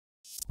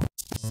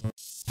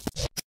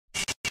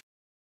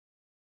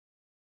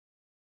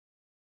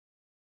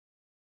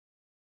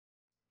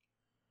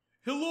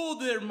Hello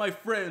there, my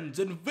friends,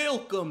 and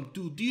welcome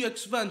to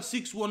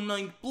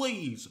DXFan619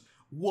 Plays,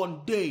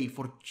 One Day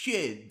for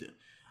Ched.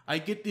 I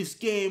get this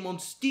game on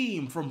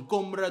Steam from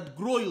Comrade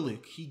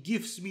Greulich. He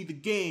gives me the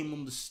game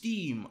on the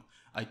Steam.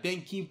 I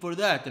thank him for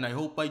that, and I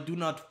hope I do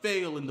not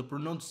fail in the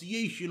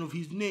pronunciation of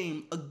his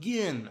name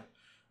again.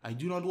 I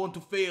do not want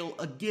to fail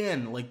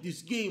again, like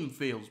this game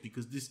fails,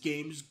 because this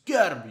game is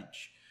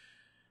garbage.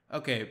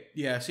 Okay,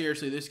 yeah,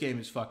 seriously, this game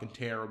is fucking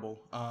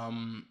terrible.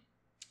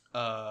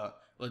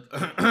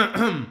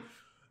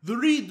 The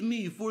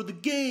readme for the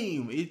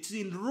game, it's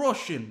in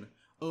Russian.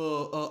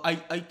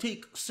 I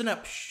take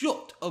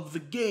snapshot of the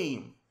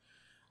game.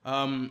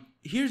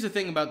 Here's the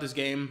thing about this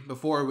game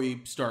before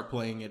we start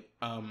playing it.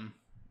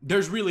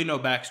 There's really no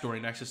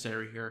backstory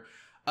necessary here.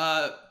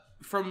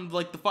 From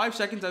like the 5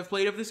 seconds I've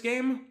played of this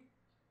game,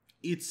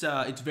 it's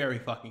very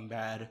fucking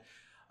bad.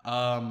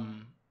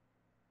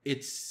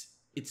 It's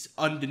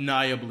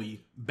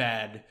undeniably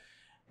bad.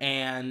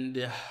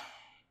 And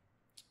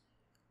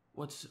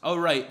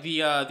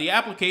the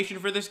application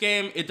for this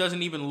game, it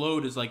doesn't even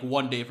load as like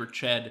One Day for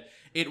Ched.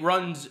 It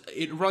runs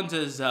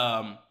as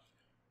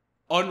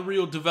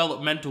Unreal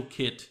Developmental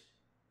Kit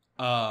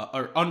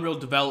or Unreal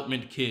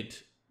Development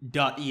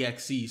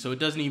Kit.exe, so it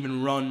doesn't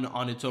even run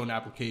on its own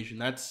application.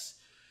 That's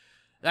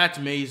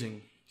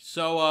amazing.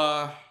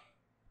 So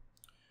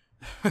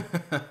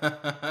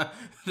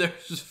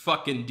there's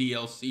fucking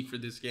DLC for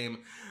this game.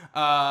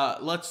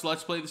 Let's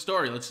play the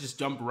story. Let's just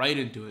jump right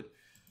into it.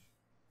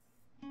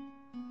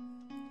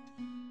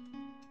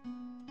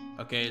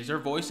 Okay, is there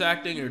voice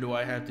acting, or do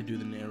I have to do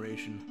the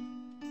narration?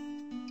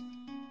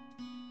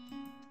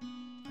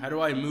 How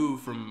do I move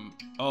from...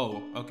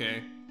 Oh,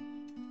 okay.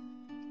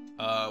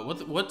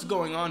 What's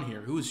going on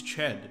here? Who is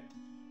Ched?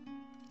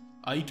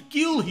 I'd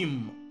kill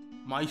him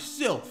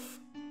myself.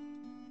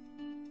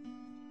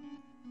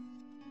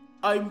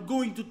 I'm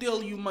going to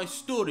tell you my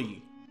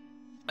story.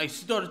 I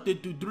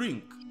started to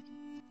drink.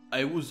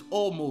 I was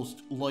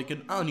almost like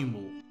an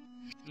animal.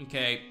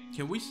 Okay,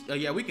 can we...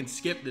 yeah, we can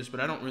skip this, but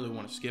I don't really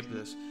want to skip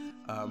this.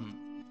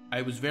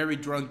 I was very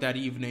drunk that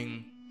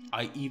evening.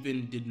 I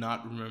even did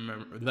not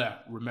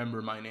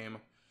remember my name.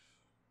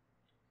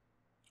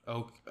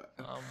 Okay.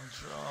 I'm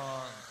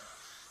drunk.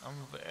 I'm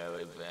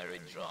very, very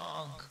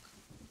drunk.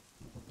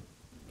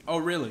 Oh,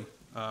 really?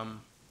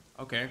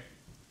 Okay.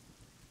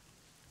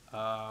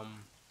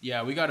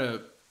 Yeah, we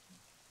gotta...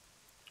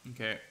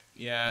 Okay,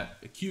 yeah,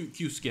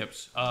 Q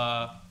skips.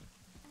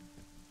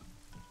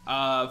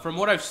 From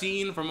what I've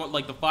seen, from what,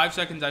 like, the 5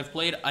 seconds I've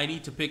played, I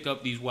need to pick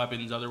up these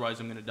weapons, otherwise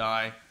I'm gonna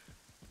die.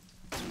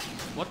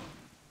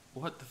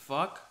 What the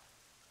fuck?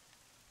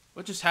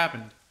 What just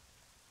happened?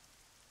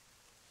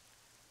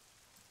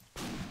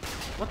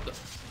 What the?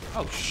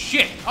 Oh,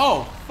 shit!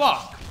 Oh,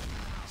 fuck!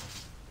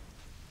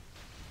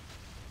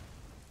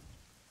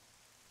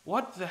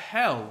 What the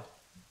hell?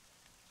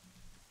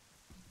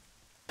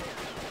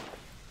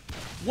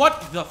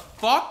 What the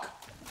fuck?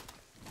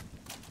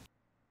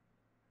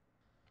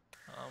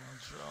 I'm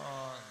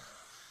drunk.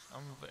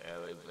 I'm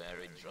very,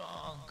 very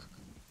drunk.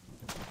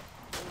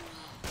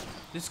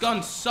 This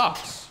gun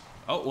sucks.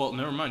 Oh, well,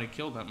 never mind. It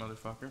killed that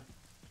motherfucker.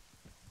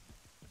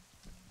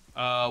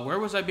 Where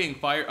was I being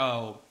fired?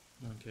 Oh,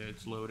 okay,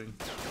 it's loading.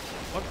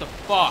 What the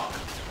fuck?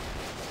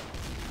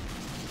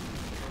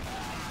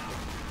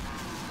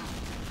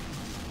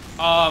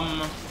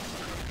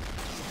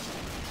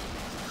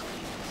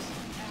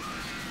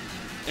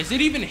 Is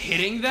it even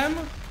hitting them?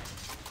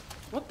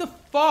 What the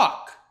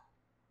fuck?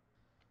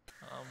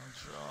 I'm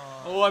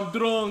drunk. Oh, I'm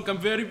drunk. I'm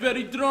very,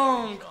 very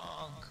drunk.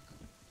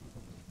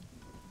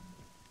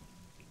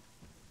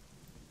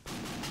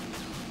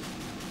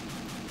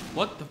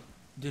 What the?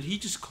 Did he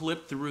just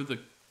clip through the...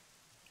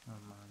 Oh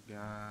my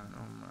god.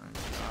 Oh my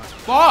god.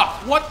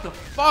 Fuck! What the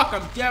fuck?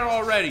 I'm dead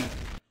already.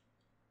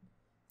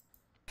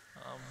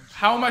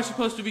 How am I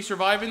supposed to be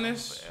surviving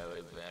this?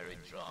 Very, very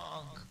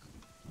drunk.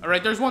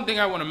 Alright, there's one thing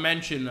I want to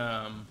mention.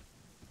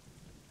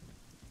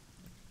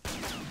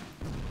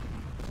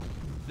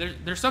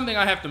 There's something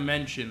I have to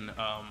mention.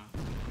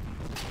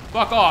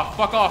 Fuck off,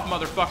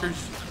 motherfuckers.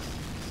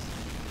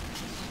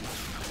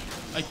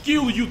 I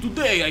kill you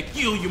today. I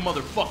kill you,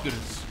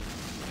 motherfuckers.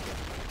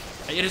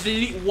 It is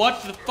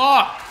what the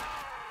fuck?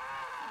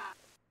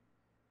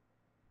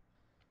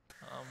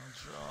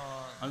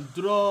 I'm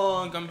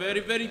drunk. I'm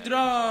very, very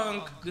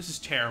drunk. This is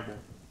terrible.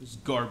 This is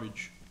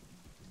garbage.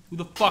 Who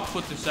the fuck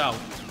put this out?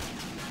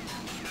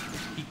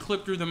 He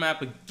clipped through the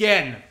map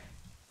again.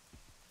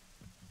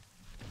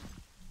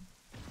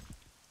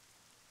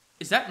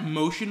 Is that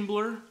motion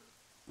blur?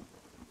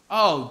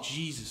 Oh,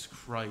 Jesus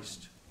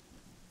Christ.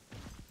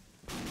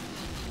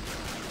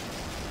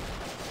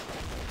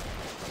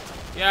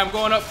 Yeah, I'm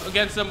going up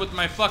against them with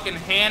my fucking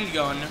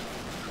handgun.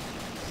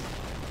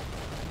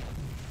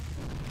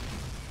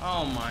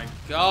 Oh my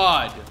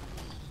god.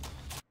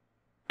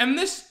 And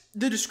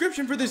the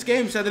description for this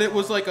game said that it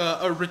was like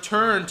a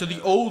return to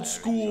the old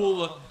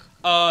school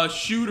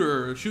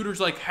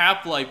shooters like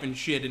Half-Life and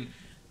shit. And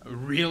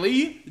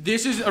really?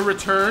 This is a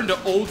return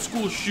to old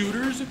school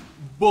shooters?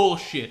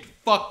 Bullshit.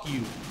 Fuck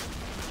you.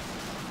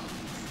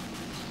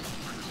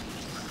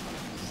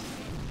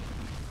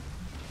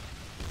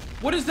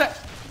 What is that?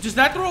 Does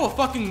that throw a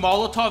fucking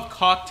Molotov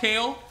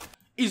cocktail?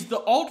 Is the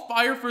alt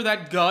fire for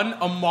that gun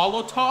a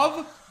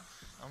Molotov?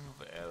 I'm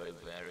very,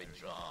 very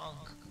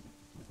drunk.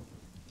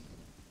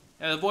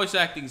 Yeah, the voice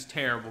acting's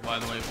terrible, by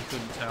the way, if you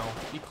couldn't tell.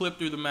 He clipped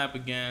through the map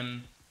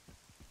again.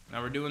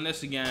 Now we're doing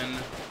this again.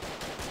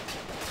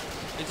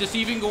 Is this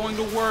even going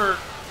to work?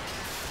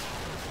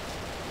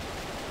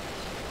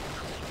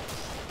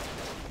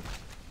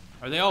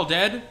 Are they all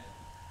dead?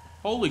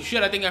 Holy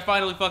shit, I think I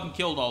finally fucking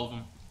killed all of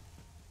them.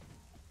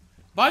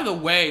 By the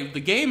way, the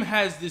game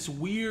has this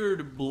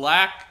weird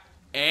black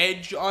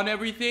edge on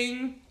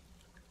everything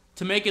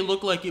to make it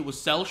look like it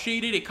was cel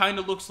shaded. It kind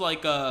of looks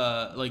like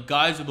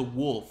Guys of the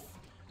Wolf,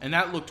 and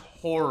that looked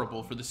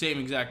horrible for the same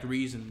exact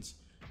reasons.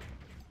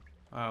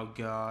 Oh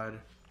god,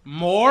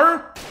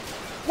 more?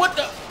 What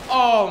the?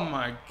 Oh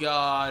my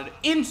god,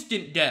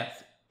 instant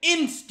death,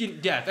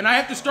 and I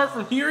have to start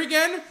from here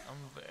again?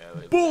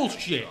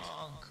 Bullshit.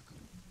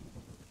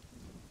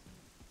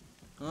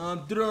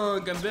 I'm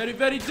drunk. I'm very,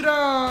 very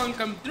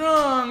drunk. I'm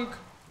drunk.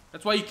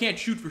 That's why you can't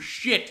shoot for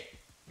shit.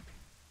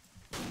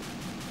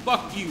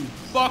 Fuck you.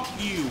 Fuck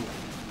you.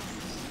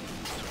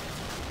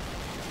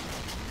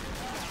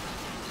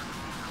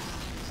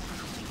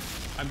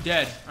 I'm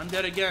dead. I'm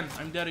dead again.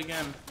 I'm dead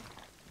again.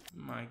 Oh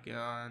my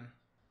god.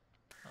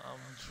 I'm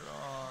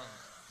drunk.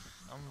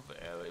 I'm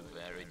very,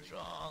 very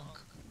drunk.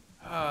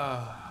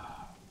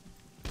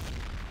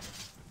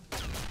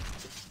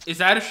 Is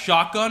that a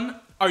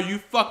shotgun? Are you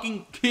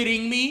fucking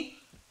kidding me?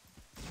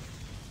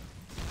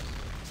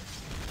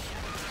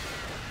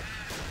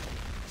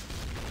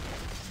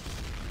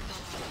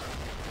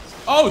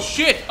 Oh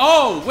shit!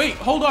 Oh, wait,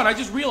 hold on, I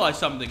just realized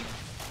something.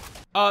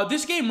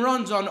 This game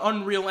runs on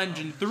Unreal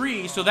Engine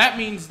 3, so that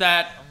means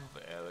that...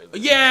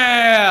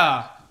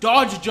 Yeah!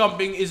 Dodge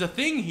jumping is a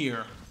thing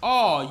here.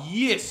 Oh,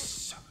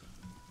 yes!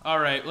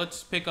 Alright,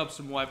 let's pick up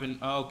some weapon.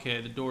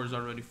 Okay, the door's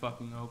already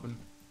fucking open.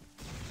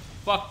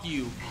 Fuck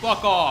you.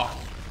 Fuck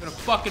off. I'm gonna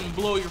fucking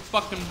blow your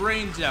fucking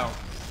brains out.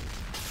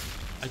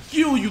 I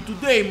kill you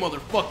today,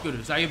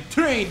 motherfuckers. I am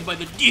trained by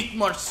the Dick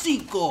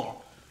Marcico.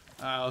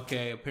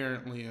 Okay,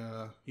 apparently,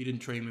 he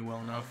didn't train me well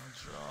enough.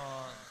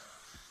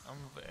 I'm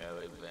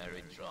very,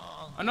 very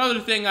drunk. Another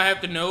thing I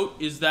have to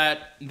note is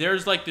that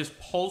there's like this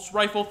pulse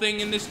rifle thing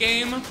in this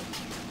game,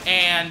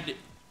 and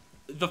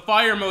the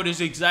fire mode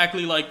is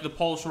exactly like the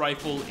pulse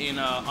rifle in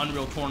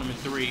Unreal Tournament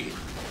 3.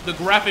 The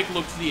graphic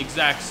looks the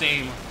exact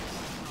same.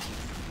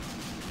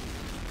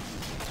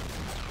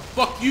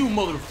 Fuck you,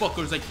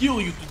 motherfuckers. I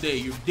kill you today.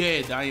 You're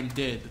dead. I am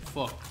dead.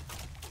 Fuck.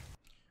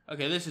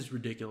 Okay, this is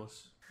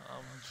ridiculous.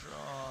 I'm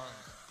drunk.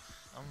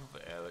 I'm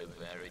very,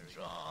 very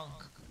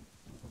drunk.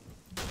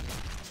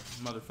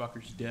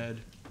 Motherfucker's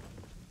dead.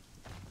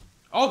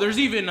 Oh, there's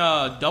even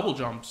double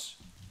jumps.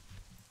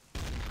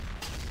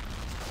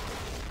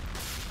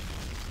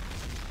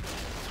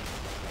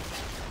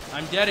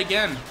 I'm dead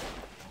again.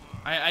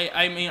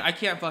 I mean, I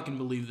can't fucking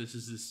believe this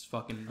is this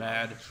fucking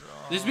bad.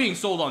 This is being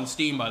sold on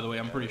Steam, by the way,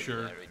 I'm pretty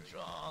sure.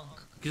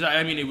 Because,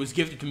 I mean, it was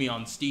gifted to me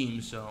on Steam,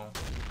 so...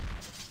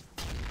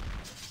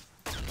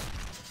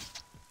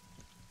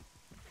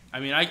 I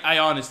mean, I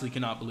honestly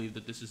cannot believe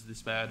that this is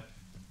this bad.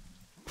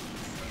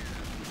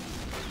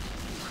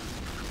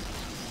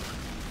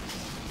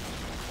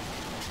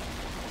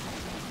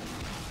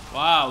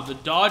 Wow, the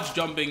dodge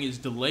jumping is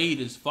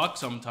delayed as fuck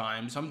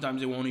sometimes.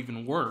 Sometimes it won't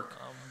even work.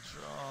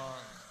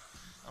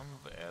 I'm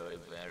very,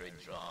 very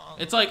drunk.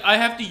 It's like I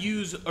have to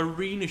use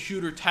arena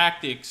shooter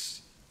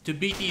tactics to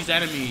beat these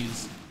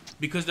enemies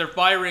because they're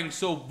firing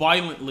so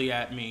violently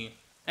at me.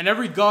 And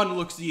every gun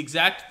looks the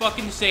exact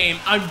fucking same.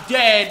 I'm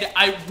dead.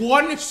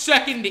 1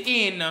 second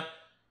in. I'm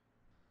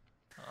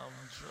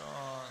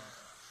drunk.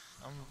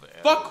 I'm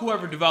very... Fuck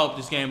whoever developed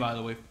this game, by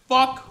the way.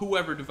 Fuck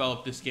whoever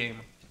developed this game.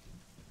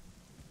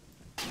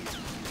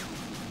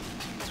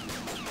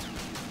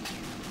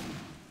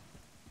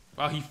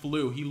 Wow, he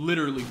flew. He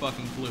literally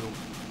fucking flew.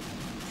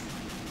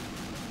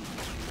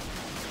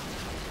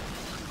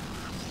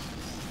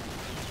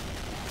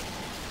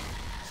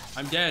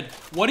 I'm dead.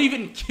 What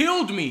even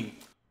killed me?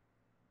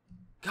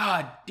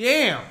 God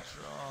damn.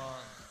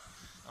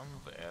 I'm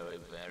very,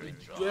 very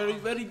drunk. Very,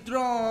 very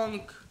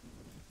drunk.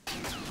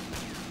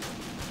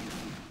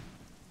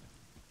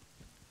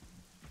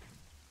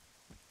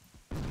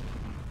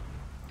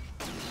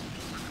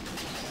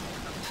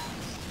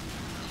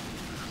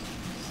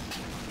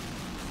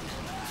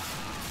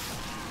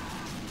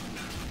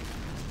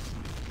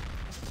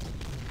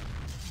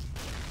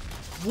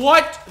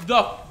 What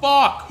the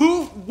fuck?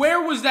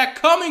 Where was that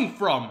coming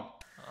from?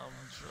 I'm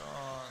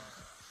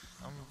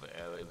drunk. I'm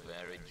very,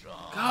 very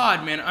drunk.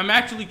 God, man, I'm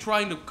actually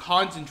trying to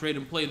concentrate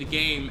and play the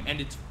game,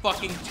 and it's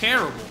fucking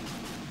terrible.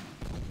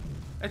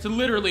 That's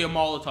literally a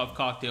Molotov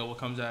cocktail what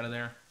comes out of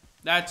there.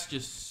 That's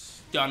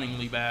just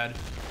stunningly bad.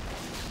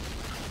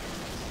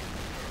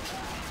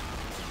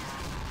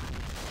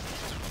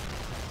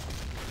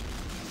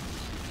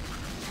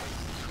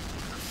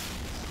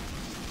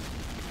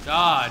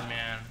 God,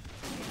 man.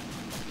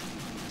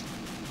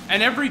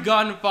 And every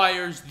gun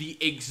fires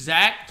the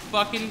exact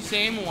fucking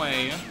same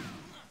way.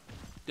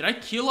 Did I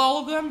kill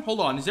all of them? Hold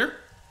on, is there...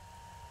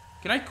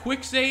 Can I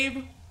quick save?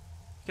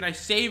 Can I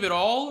save it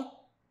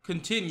all?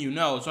 Continue,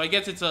 no. So I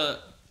guess it's a...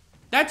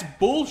 That's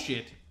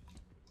bullshit.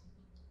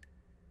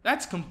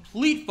 That's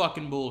complete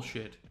fucking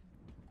bullshit.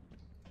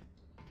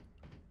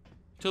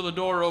 Till the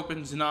door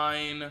opens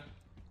 9.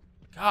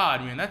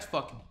 God, man, that's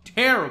fucking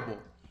terrible.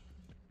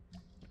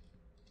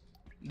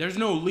 There's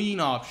no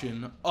lean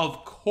option,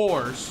 of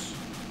course.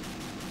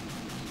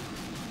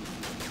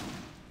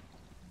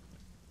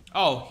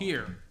 Oh,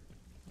 here.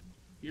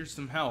 Here's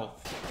some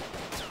health.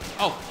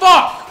 Oh,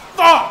 fuck!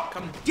 Fuck!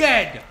 I'm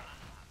dead!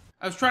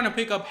 I was trying to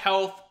pick up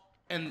health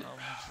and... I'm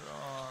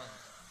drunk.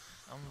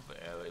 I'm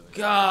very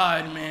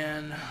God,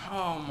 man.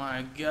 Oh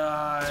my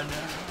god.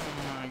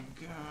 Oh my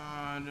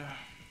god.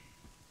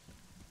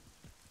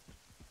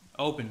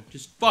 Open.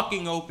 Just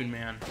fucking open,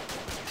 man.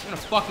 I'm gonna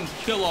fucking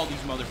kill all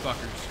these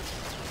motherfuckers.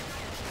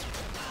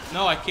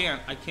 No, I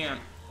can't. I can't.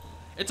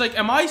 It's like,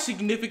 am I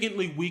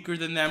significantly weaker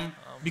than them?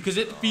 Because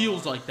it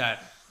feels like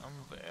that. I'm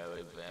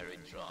very, very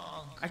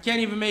drunk. I can't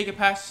even make it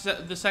past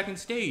the second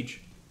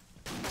stage.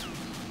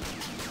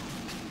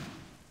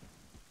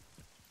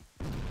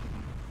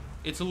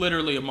 It's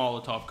literally a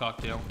Molotov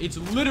cocktail. It's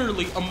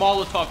literally a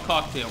Molotov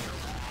cocktail.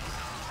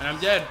 And I'm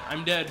dead.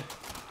 I'm dead.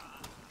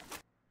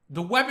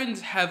 The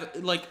weapons have,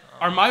 like,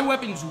 are my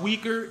weapons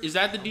weaker? Is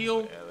that the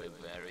deal? Very,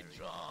 very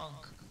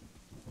drunk.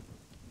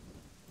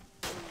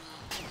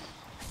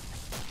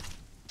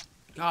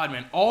 God,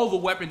 man, all the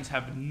weapons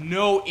have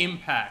no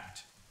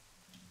impact.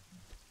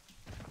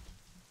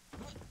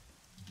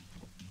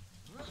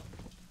 I'm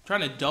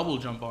trying to double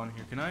jump on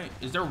here. Can I?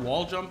 Is there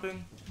wall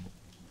jumping?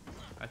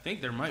 I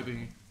think there might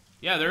be.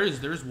 Yeah, there is.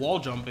 There's wall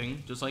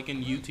jumping, just like in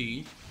UT.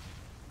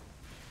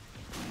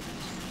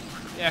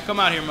 Yeah, come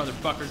out here,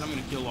 motherfuckers. I'm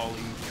gonna kill all of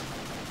you.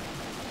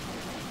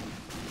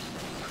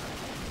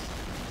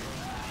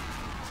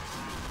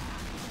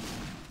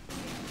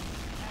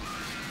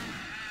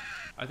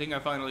 I think I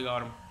finally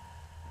got him.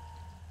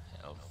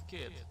 Health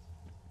kit.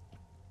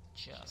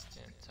 Just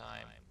in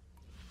time.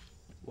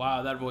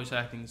 Wow, that voice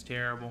acting is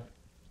terrible.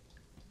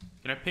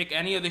 Can I pick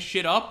any of this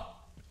shit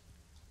up?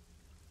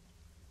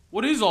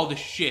 What is all this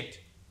shit?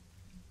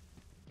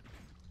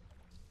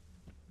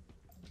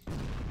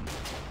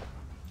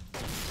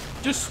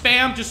 Just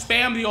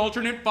spam the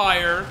alternate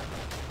fire,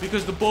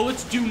 because the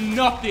bullets do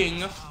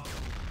nothing.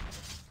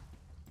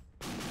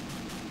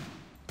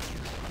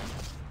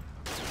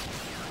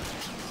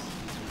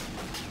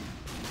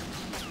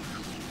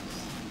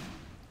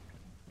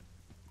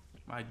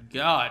 My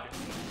God.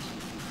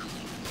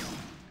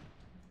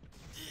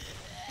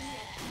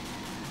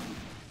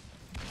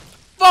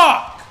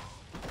 Fuck!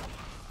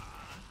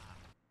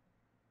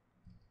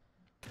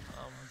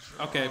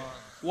 Okay,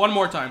 one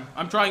more time.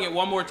 I'm trying it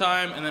one more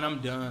time, and then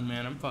I'm done,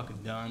 man. I'm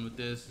fucking done with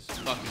this. This is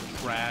fucking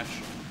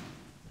trash.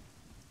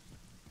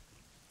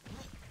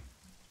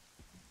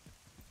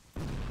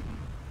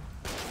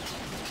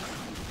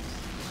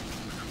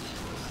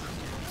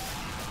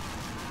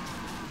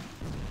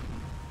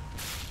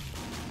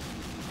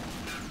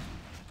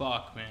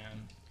 Fuck,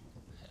 man.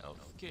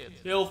 Health kit.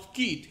 Health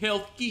kit,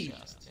 health kit.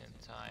 Just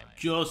in time.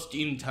 Just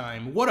in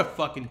time. What a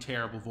fucking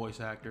terrible voice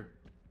actor.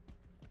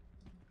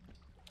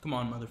 Come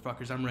on,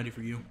 motherfuckers. I'm ready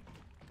for you.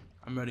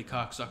 I'm ready,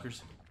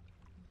 cocksuckers.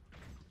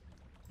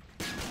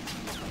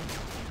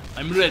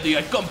 I'm ready.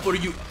 I come for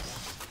you.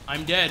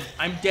 I'm dead.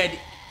 I'm dead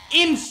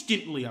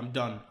instantly. I'm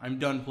done. I'm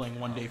done playing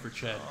One Day for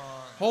Ched.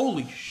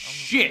 Holy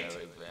shit.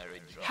 Very,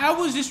 very drunk.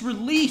 How was this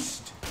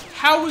released?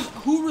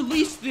 Who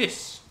released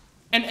this?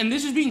 And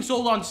this is being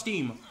sold on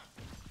Steam.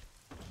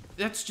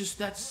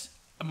 That's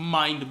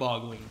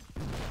mind-boggling.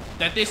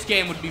 That this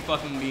game would be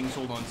fucking being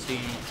sold on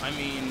Steam. I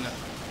mean,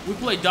 we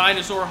played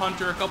Dinosaur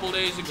Hunter a couple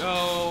days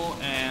ago,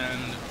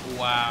 and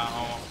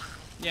wow.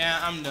 Yeah,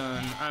 I'm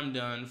done. I'm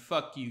done.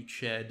 Fuck you,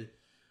 Ched.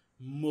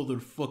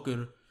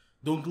 Motherfucker.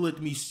 Don't let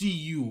me see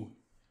you.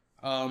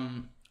 I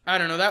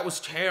don't know, that was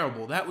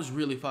terrible. That was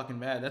really fucking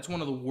bad. That's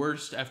one of the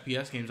worst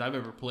FPS games I've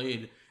ever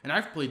played. And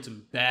I've played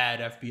some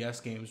bad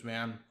FPS games,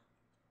 man.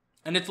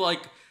 And it's like,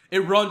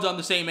 it runs on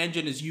the same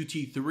engine as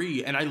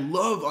UT3, and I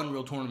love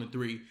Unreal Tournament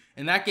 3.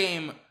 And that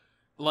game,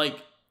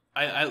 like,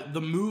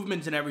 the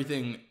movements and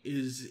everything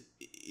is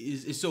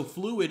so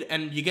fluid,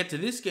 and you get to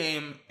this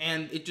game,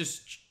 and it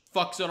just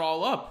fucks it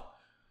all up.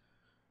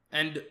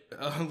 And,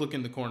 look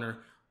in the corner.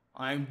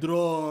 I'm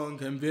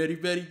drunk. I'm very,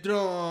 very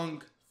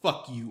drunk.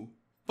 Fuck you.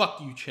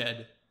 Fuck you,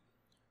 Ched.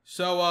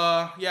 So,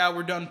 yeah,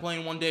 we're done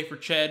playing One Day for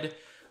Ched.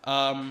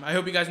 I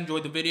hope you guys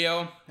enjoyed the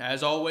video.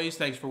 As always,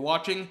 thanks for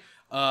watching.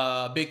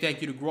 Big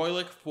thank you to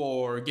Greulich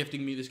for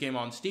gifting me this game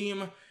on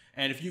Steam.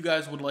 And if you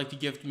guys would like to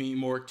gift me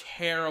more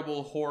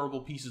terrible, horrible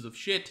pieces of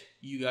shit,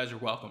 you guys are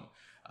welcome.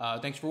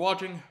 Thanks for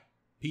watching.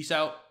 Peace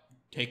out.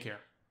 Take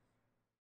care.